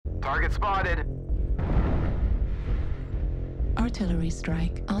Target spotted. Artillery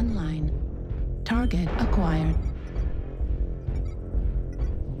strike online. Target acquired.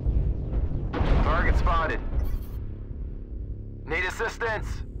 Target spotted. Need assistance.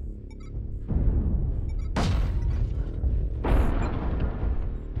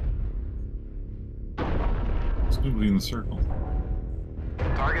 There's nobody in the circle.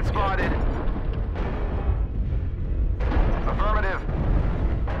 Target spotted. Affirmative.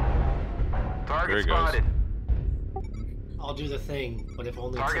 Target spotted. I'll do the thing, but if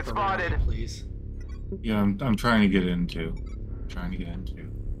only Target temporarily, spotted. please. Yeah, I'm trying to get into.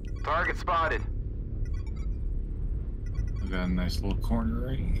 Target spotted. I got a nice little corner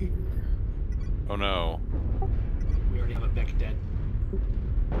right here. Oh no. We already have a Beck dead.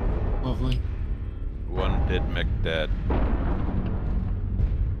 Lovely. One dead mech dead.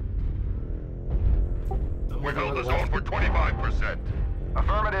 We hold the zone for 25%.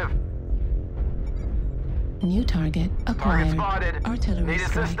 Affirmative. New target acquired. Target spotted. Artillery Need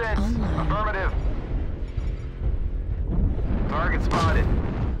strike assistance. online. Affirmative. Target spotted.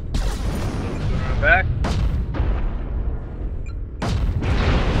 Back.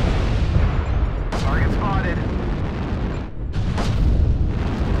 Target spotted.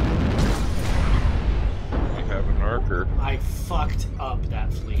 We have an archer. I fucked up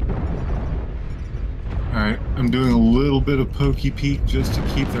that fleet. Alright, I'm doing a little bit of pokey peek just to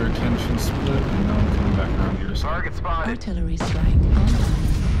keep their attention split, and now I'm coming back around here. Target spotted. Artillery strike online.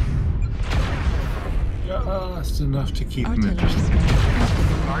 Just enough to keep them Artillery interested. strike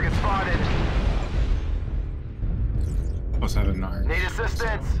activated. Target spotted. Plus I have a knife. Need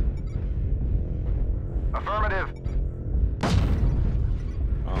assistance. Affirmative.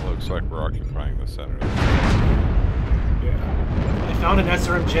 Oh, looks like we're occupying the center. Yeah. I found an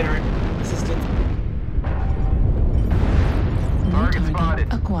SRM generator. Assistant. New Target target spotted.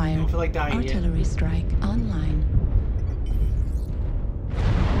 I acquired. don't feel like dying yet. Artillery strike online.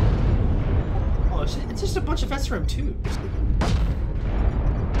 Oh, it's just a bunch of SRM too.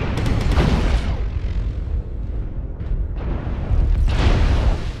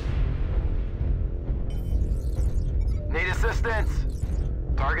 Need assistance.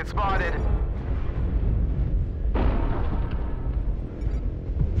 Target spotted.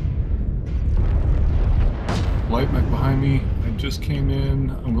 Light mech behind me. I just came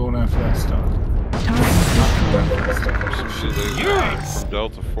in. I'm going after that stuff. From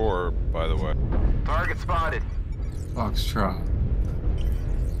Delta 4, by the way. Target spotted. Foxtrot.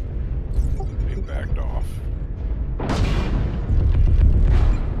 He backed off.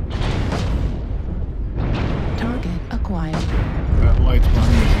 Target acquired. That light's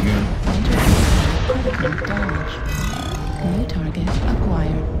behind us again. Critical damage. New target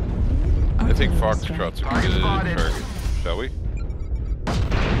acquired. I think Artillery strike. Foxtrot's a Target good spotted. target. Shall we?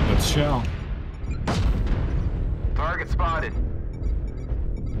 Let's shall. Target spotted.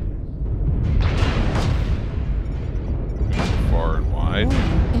 Far and wide.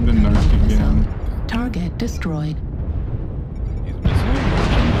 Warning, Been incoming knocked missile. again. Target destroyed. He's missing.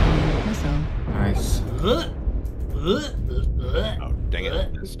 Incoming missile. Nice. Oh, dang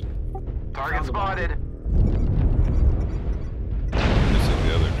it. Missed. Target spotted. Missing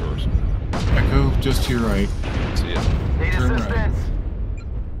the other torso. Echo, just to your right. See it. Need Turn right. assistance.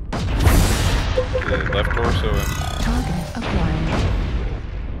 The left torso and Target acquired.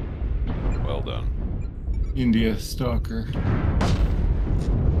 well done. India Stalker.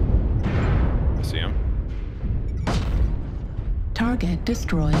 I see him. Target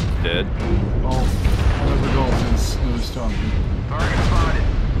destroyed. Dead. Oh, another Dolphins. Another Stalker. Target spotted.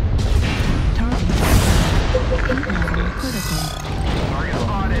 Target heat level critical. Target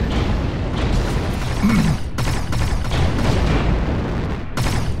spotted.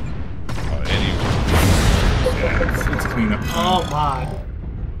 Anyway. Yeah, it's cleanup time. Oh my.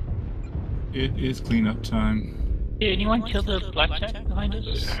 It is cleanup time. Did anyone kill the blackjack behind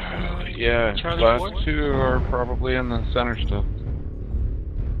us? Yeah, Charlie last Ford? two are probably in the center still.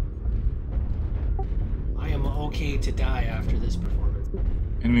 I am okay to die after this performance.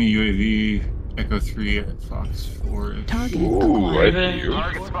 Enemy UAV, Echo 3 at Fox 4. Target Ooh, acquired. I see you.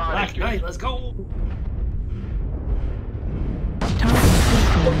 Target Black spotted. Knight, let's go! Target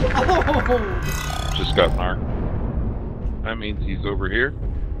destroyed. Oh! Just got marked. That means he's over here.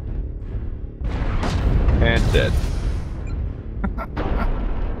 And dead.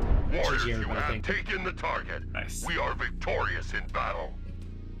 Warriors, GG, you everybody, have thank you. taken the target. Nice. We are victorious in battle.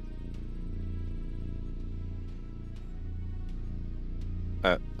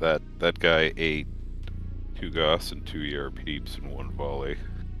 That guy ate 2 Goss and 2 ER peeps in one volley.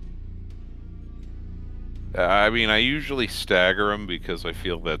 I mean, I usually stagger them because I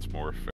feel that's more fair.